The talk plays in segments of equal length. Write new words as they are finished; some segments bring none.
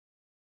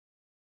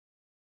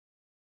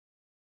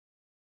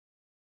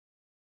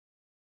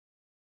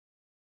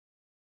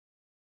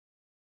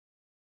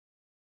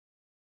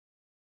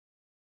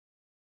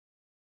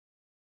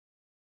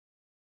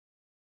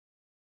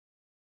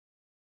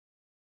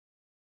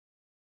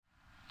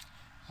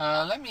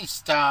Let me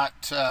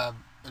start to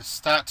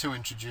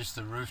introduce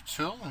the roof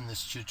tool in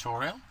this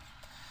tutorial.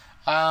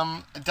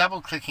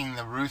 Double-clicking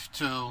the roof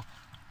tool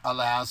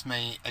allows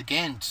me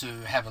again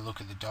to have a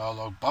look at the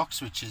dialog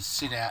box, which is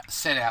set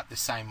out the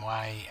same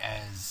way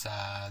as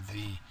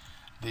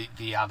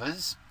the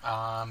others.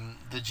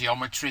 The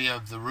geometry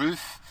of the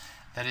roof,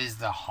 that is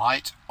the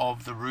height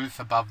of the roof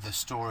above the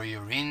story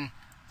you're in,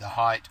 the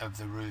height of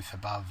the roof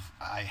above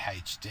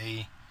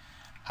AHD,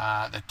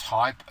 the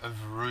type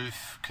of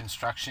roof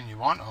construction you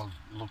want. I'll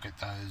look at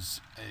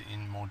those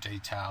in more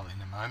detail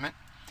in a moment.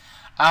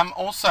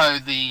 Also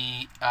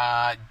the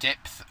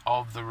depth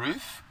of the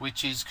roof,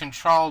 which is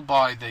controlled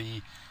by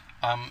the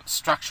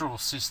structural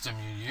system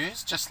you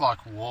use, just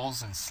like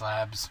walls and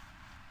slabs.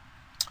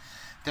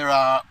 There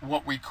are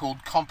what we call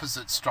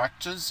composite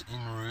structures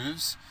in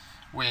roofs,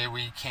 where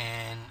we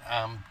can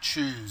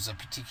choose a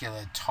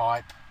particular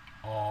type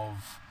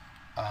of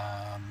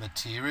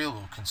material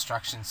or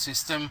construction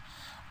system,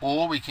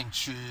 or we can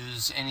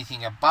choose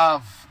anything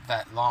above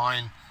that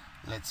line.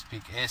 Let's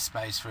pick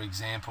airspace, for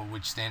example,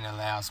 which then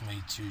allows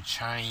me to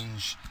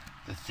change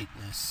the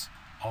thickness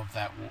of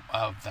the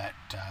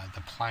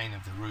plane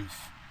of the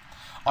roof.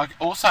 I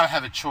also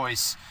have a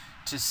choice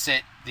to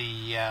set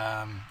the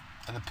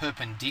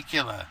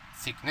perpendicular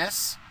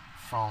thickness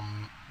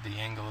from the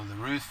angle of the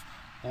roof,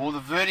 or the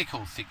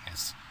vertical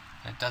thickness.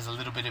 It does a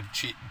little bit of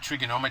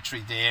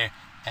trigonometry there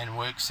and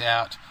works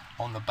out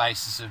on the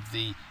basis of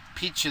the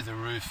pitch of the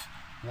roof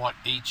what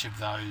each of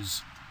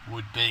those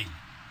would be.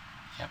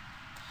 Yep.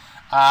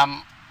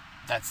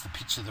 That's the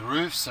pitch of the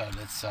roof, so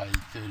let's say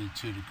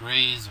 32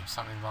 degrees or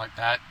something like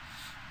that.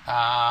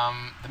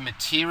 The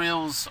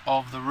materials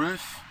of the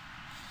roof,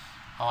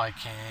 I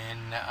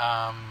can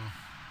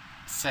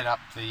set up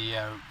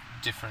the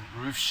different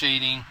roof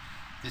sheeting.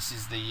 This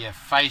is the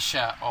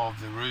fascia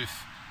of the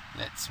roof.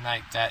 Let's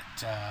make that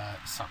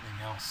something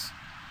else,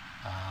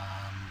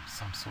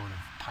 some sort of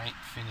paint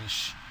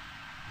finish.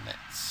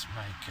 Let's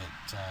make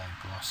it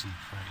glossy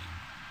cream.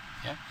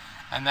 Yeah,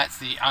 and that's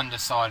the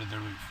underside of the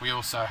roof. We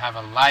also have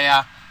a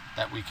layer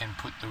that we can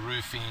put the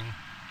roof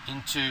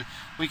into.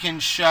 We can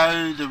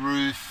show the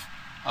roof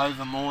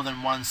over more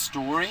than one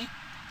story.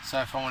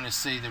 So if I want to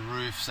see the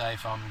roof, say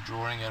if I'm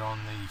drawing it on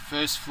the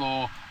first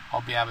floor,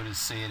 I'll be able to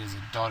see it as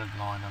a dotted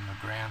line on the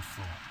ground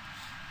floor.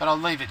 But I'll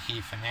leave it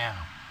here for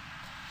now.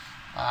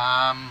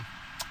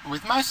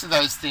 With most of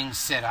those things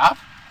set up,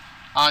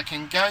 I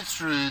can go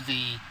through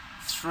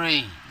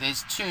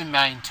there's two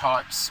main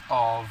types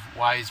of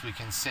ways we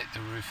can set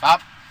the roof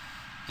up.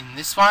 In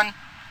this one,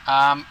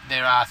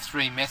 there are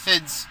three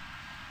methods.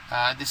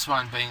 This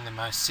one being the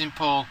most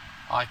simple.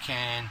 I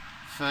can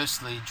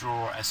firstly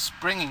draw a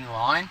springing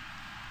line,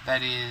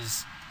 that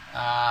is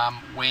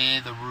where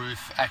the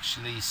roof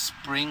actually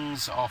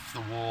springs off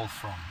the wall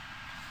from.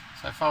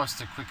 So if I was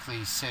to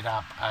quickly set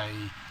up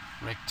a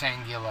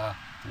rectangular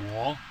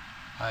wall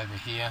over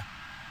here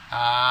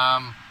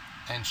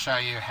and show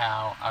you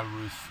how a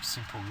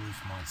simple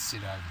roof might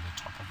sit over the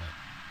top of it.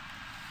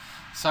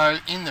 So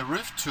in the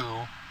roof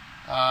tool,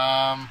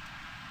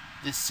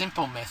 this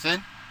simple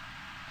method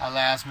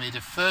allows me to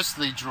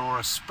firstly draw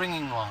a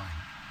springing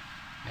line.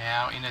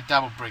 Now in a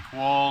double brick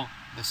wall,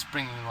 the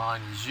springing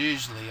line is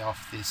usually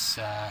off this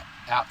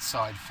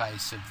outside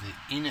face of the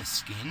inner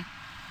skin,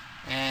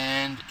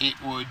 and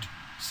it would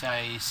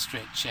say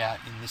stretch out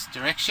in this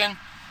direction.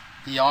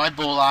 The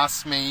eyeball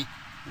asks me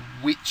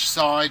which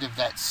side of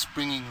that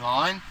springing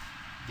line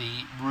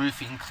the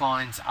roof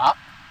inclines up,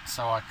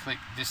 so I click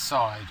this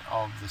side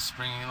of the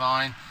springing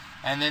line,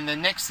 and then the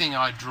next thing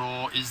I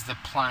draw is the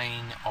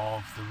plane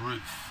of the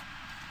roof,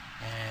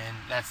 and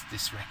that's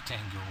this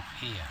rectangle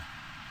here.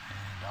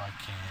 And I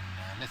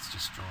can let's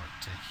just draw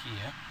it to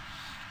here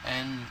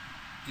and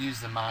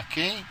use the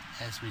marquee,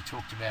 as we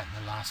talked about in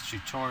the last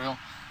tutorial.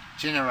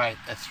 Generate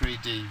a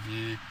 3D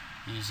view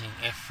using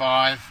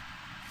F5,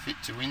 fit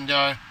to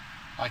window.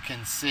 I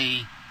can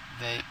see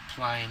the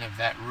plane of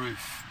that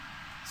roof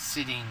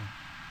sitting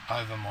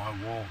over my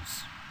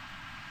walls.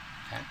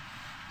 Okay.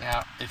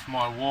 Now if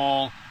my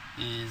wall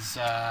is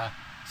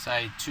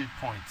say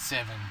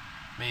 2.7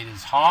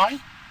 meters high,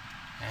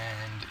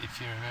 and if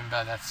you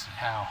remember that's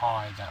how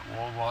high that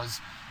wall was,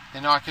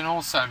 then I can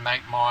also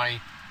make my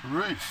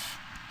roof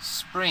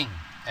spring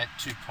at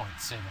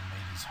 2.7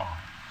 meters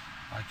high.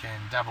 I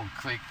can double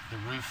click the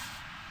roof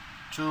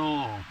tool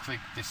or click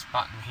this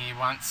button here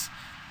once,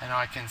 and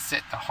I can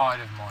set the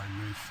height of my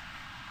roof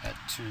at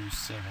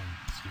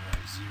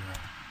 2700.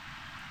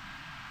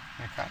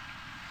 Okay.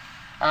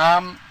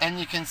 And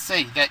you can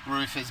see that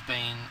roof has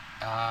been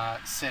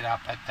set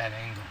up at that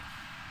angle.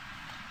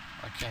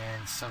 I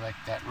can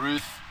select that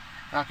roof,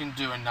 and I can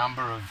do a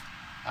number of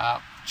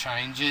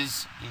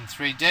changes in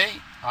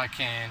 3D. I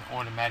can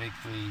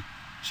automatically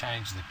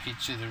change the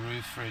pitch of the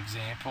roof, for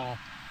example,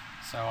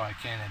 so I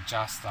can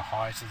adjust the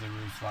height of the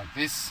roof like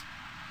this.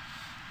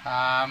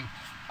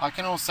 I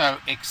can also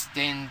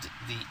extend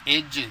the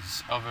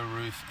edges of a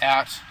roof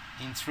out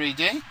in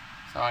 3D,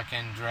 so I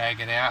can drag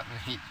it out and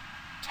hit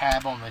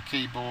tab on the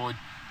keyboard,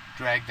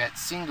 drag that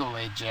single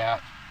edge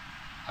out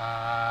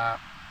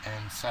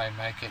and say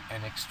make it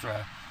an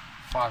extra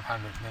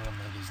 500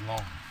 millimeters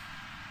long.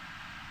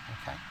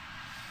 Okay.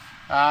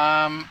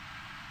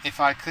 If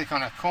I click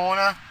on a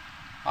corner,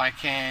 I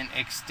can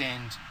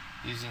extend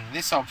using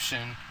this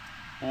option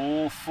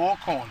all 4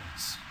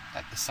 corners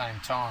at the same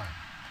time.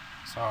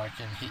 So I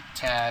can hit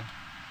tab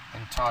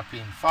and type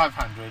in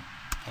 500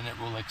 and it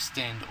will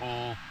extend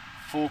all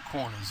 4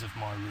 corners of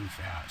my roof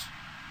out.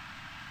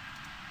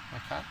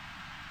 Okay.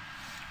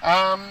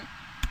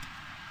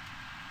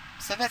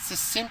 So that's the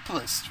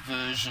simplest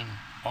version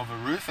of a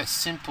roof, a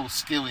simple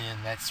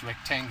skillion that's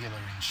rectangular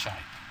in shape.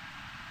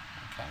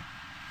 Okay.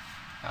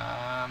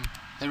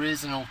 There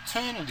is an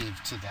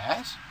alternative to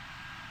that,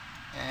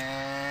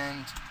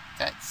 and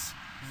that's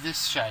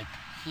this shape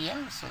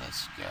here. So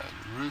let's go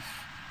to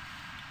roof,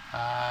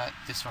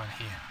 this one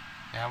here.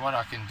 Now what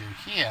I can do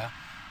here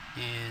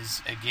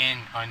is,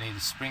 again, I need a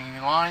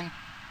springing line,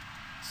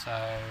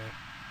 so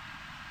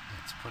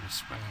let's put a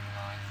springing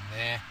line in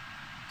there,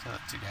 tell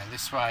it to go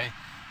this way.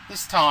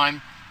 This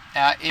time,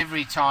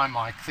 every time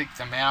I click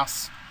the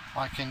mouse,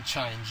 I can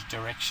change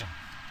direction.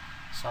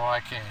 So I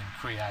can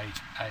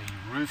create a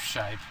roof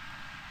shape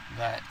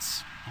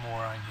that's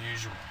more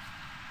unusual.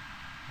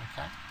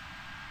 Okay.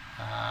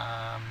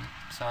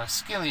 So a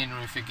skillion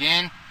roof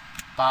again,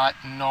 but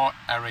not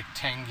a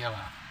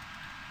rectangular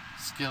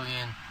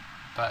skillion,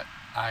 but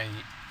a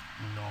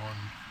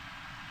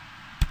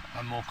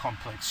more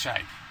complex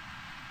shape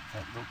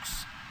that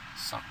looks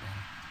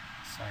something,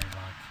 say,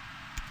 like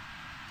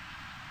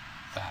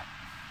that.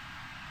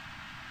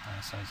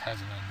 So it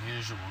has an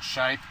unusual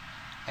shape.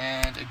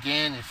 And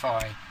again, if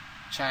I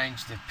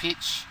change the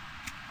pitch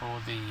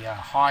or the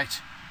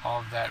height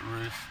of that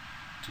roof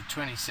to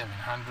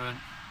 2700,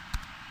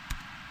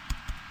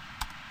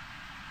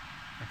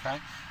 okay,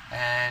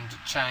 and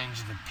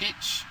change the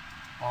pitch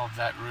of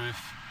that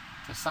roof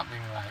to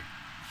something like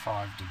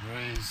 5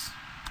 degrees,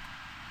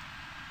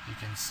 you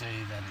can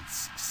see that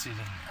it's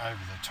sitting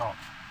over the top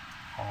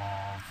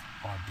of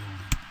my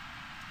building.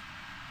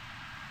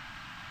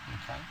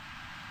 Okay,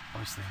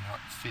 obviously not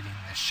fitting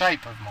the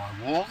shape of my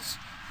walls,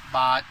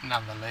 but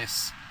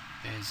nonetheless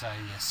there's a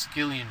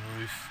skillion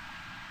roof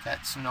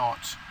that's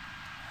not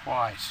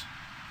quite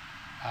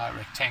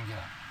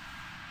rectangular.